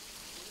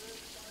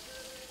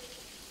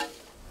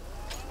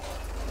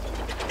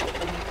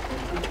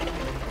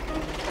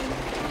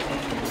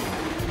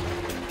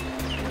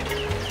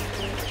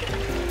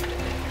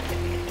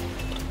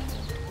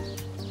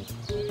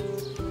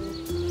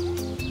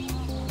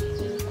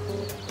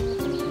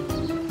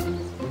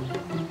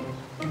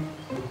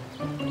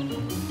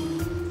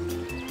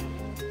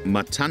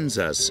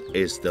 Matanzas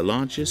is the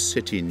largest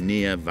city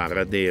near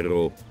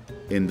Varadero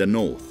in the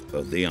north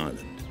of the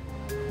island.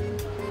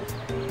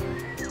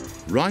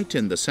 Right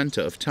in the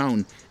center of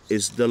town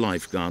is the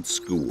lifeguard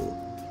school.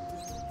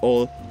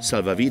 All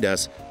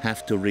salvavidas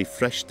have to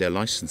refresh their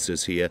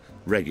licenses here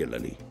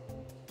regularly.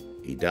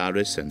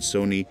 Idaris and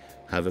Sony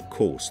have a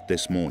course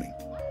this morning.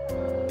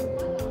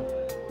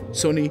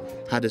 Sony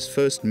had his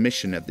first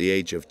mission at the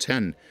age of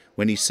 10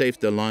 when he saved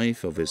the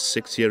life of his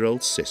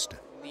 6-year-old sister.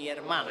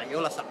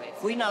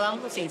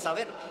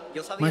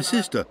 My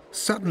sister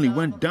suddenly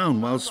went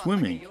down while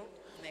swimming.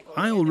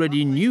 I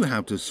already knew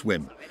how to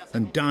swim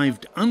and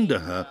dived under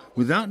her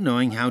without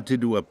knowing how to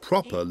do a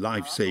proper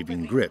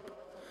life-saving grip.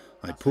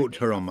 I put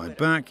her on my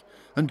back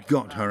and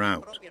got her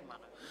out.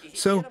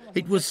 So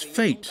it was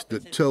fate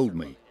that told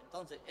me,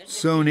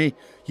 Sony,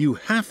 you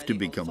have to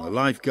become a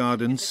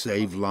lifeguard and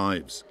save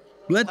lives.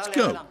 Let's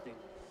go.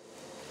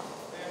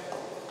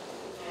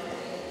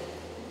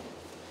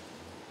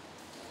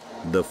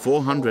 The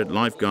 400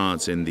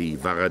 lifeguards in the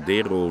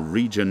Varadero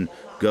region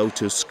go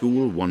to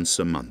school once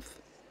a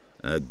month.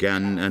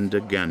 Again and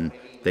again,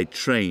 they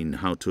train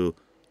how to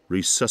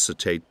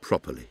resuscitate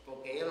properly.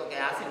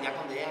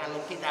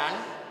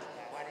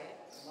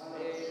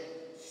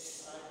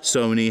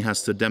 Sony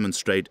has to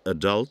demonstrate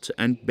adult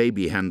and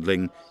baby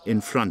handling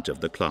in front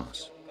of the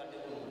class.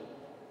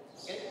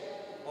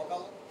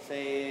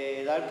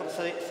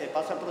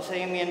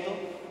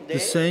 The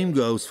same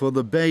goes for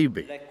the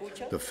baby.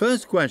 The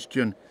first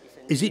question,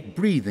 is it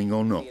breathing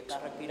or not?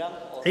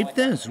 If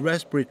there's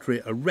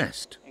respiratory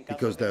arrest,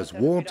 because there's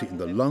water in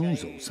the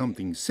lungs or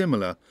something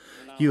similar,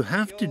 you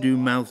have to do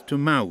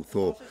mouth-to-mouth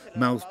or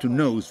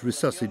mouth-to-nose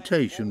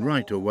resuscitation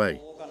right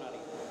away.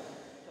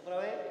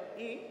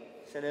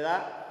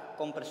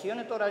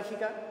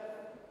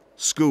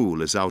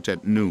 School is out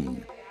at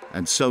noon,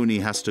 and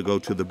Sony has to go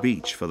to the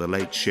beach for the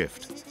late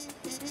shift.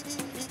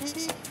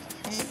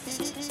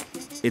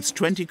 It's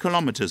 20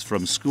 kilometers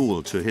from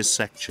school to his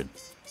section.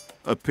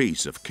 A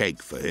piece of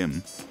cake for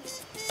him.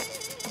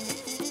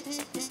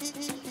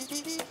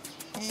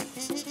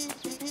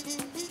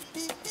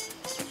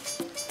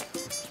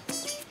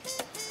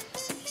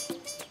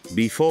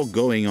 Before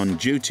going on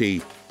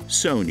duty,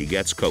 Sony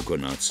gets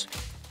coconuts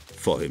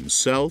for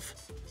himself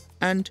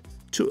and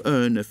to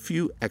earn a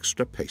few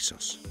extra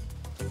pesos.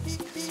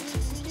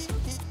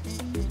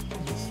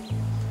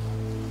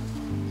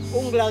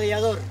 Un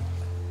gladiador.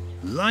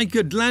 Like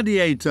a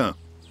gladiator.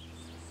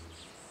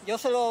 Yo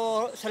se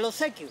lo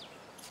obsequio.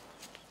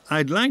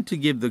 I'd like to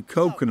give the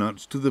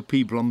coconuts to the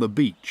people on the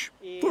beach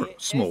for a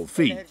small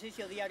fee.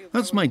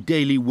 That's my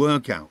daily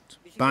workout,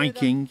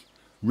 biking,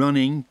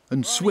 running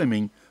and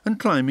swimming and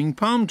climbing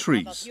palm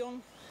trees.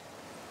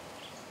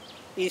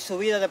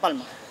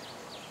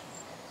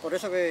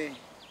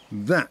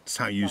 That's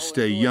how you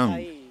stay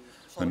young.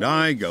 And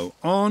I go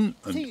on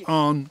and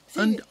on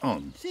and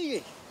on.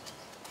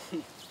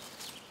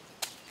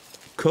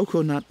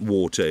 Coconut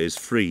water is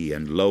free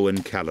and low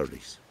in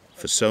calories.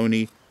 For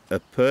Sony, a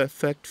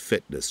perfect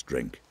fitness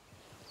drink.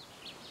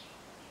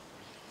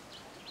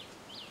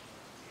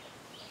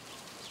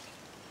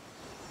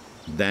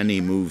 Then he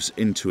moves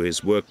into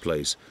his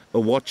workplace, a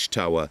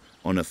watchtower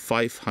on a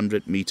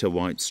 500-meter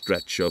wide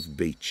stretch of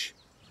beach.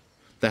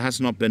 There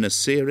has not been a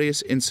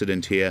serious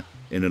incident here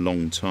in a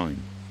long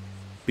time,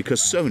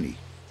 because Sony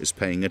is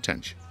paying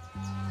attention.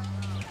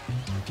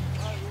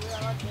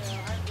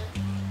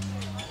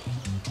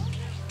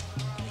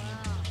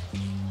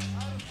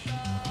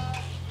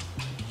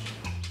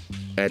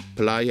 At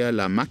Playa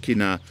La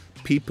Máquina,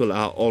 people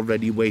are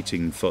already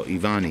waiting for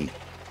Ivani,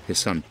 his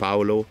son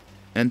Paolo,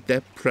 and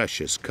their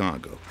precious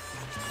cargo.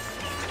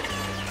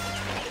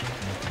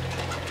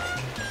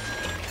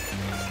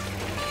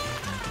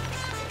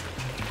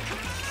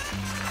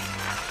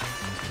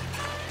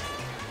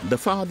 The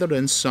father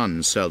and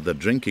son sell the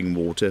drinking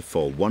water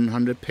for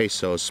 100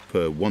 pesos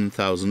per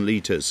 1,000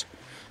 liters.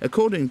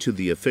 According to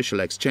the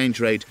official exchange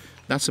rate,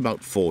 that's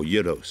about 4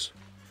 euros.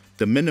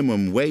 The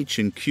minimum wage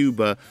in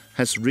Cuba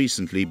has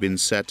recently been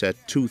set at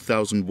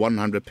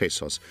 2,100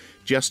 pesos,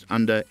 just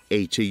under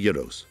 80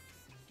 euros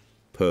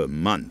per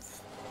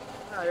month.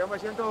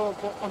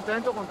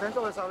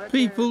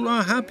 People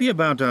are happy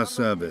about our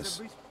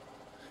service.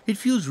 It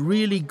feels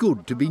really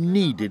good to be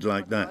needed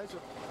like that.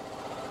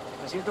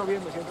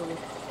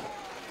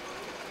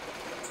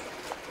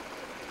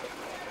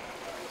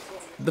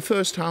 The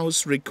first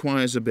house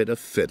requires a bit of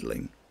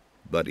fiddling,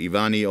 but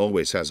Ivani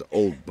always has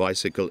old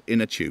bicycle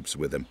inner tubes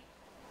with him.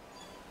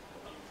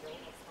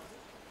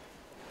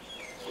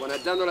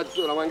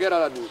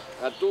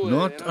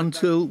 Not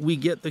until we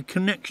get the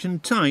connection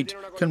tight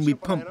can we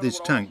pump this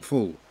tank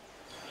full.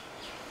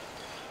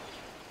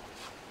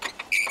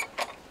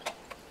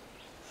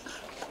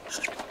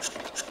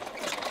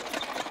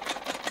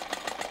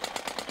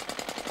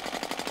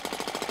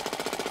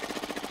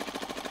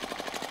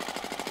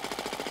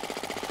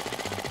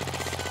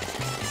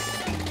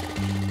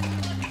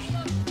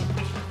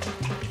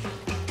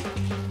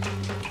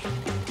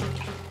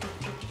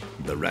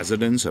 The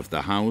residents of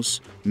the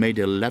house made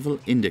a level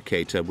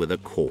indicator with a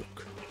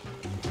cork.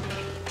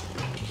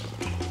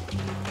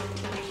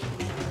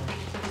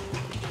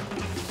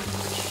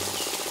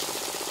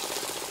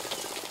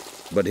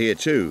 But here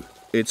too,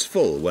 it's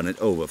full when it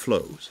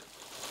overflows.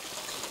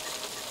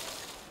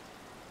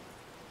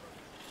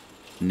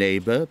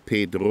 Neighbor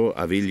Pedro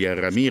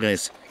Avila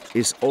Ramirez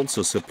is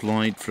also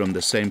supplied from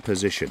the same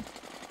position,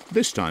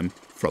 this time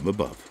from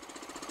above.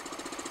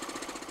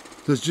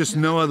 There's just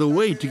no other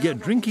way to get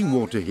drinking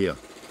water here.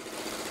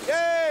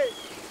 Yay!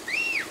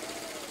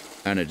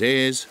 And it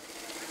is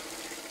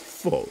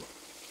full.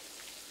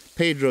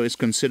 Pedro is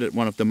considered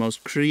one of the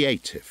most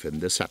creative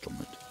in the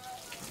settlement.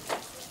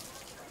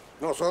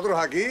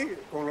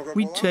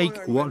 We take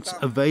what's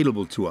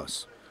available to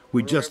us.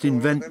 We just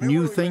invent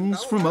new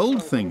things from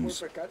old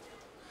things.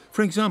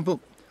 For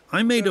example,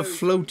 I made a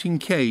floating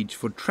cage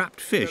for trapped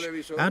fish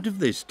out of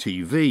this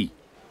TV.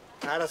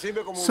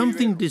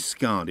 Something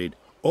discarded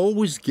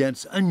always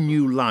gets a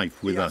new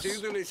life with us.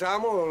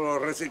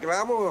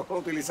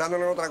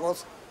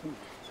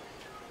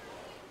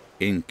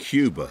 In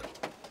Cuba,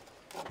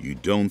 you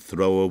don't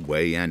throw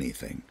away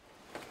anything.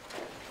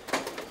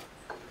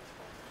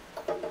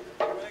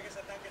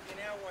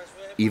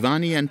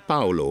 Ivani and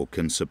Paolo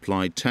can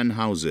supply 10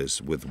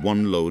 houses with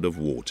 1 load of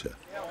water.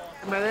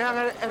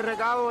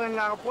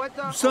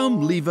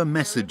 Some leave a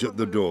message at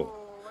the door,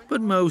 but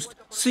most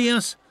see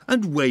us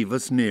and wave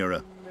us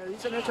nearer.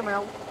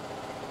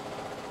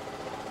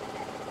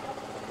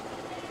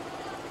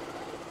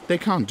 They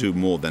can't do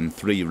more than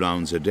 3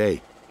 rounds a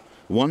day.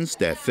 Once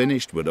they're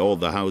finished with all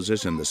the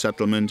houses in the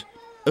settlement,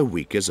 a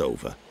week is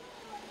over.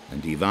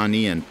 And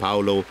Ivani and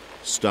Paolo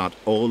start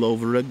all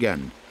over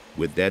again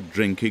with their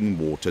drinking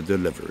water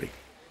delivery.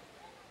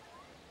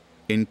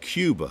 In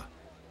Cuba,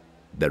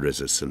 there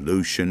is a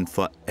solution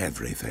for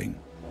everything.